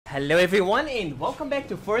Hello everyone and welcome back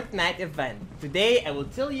to Fortnite event. Today I will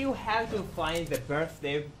tell you how to find the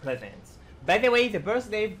birthday presents. By the way, the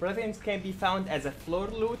birthday presents can be found as a floor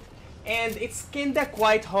loot and it's kinda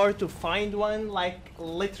quite hard to find one. Like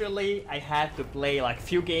literally I had to play like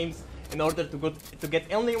few games in order to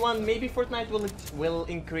get only one. Maybe Fortnite will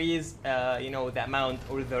increase the amount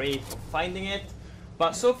or the rate of finding it.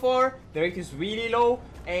 But so far the rate is really low.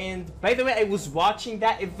 And by the way, I was watching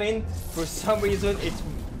that event. For some reason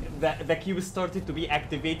the cube started to be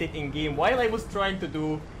activated in game while I was trying to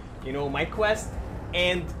do my quest,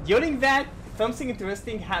 and during that something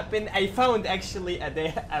interesting happened. I found actually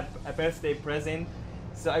a birthday present.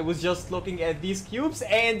 So I was just looking at these cubes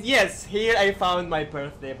and yes, here I found my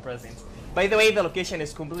birthday present. By the way, the location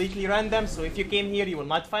is completely random, so if you came here you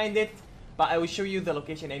will not find it, but I will show you the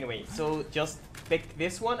location anyway. So just pick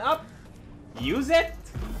this one up, use it,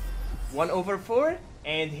 1/4,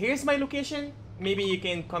 and here's my location. Maybe you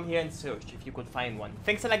can come here and search if you could find one.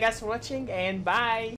 Thanks a lot guys for watching and bye!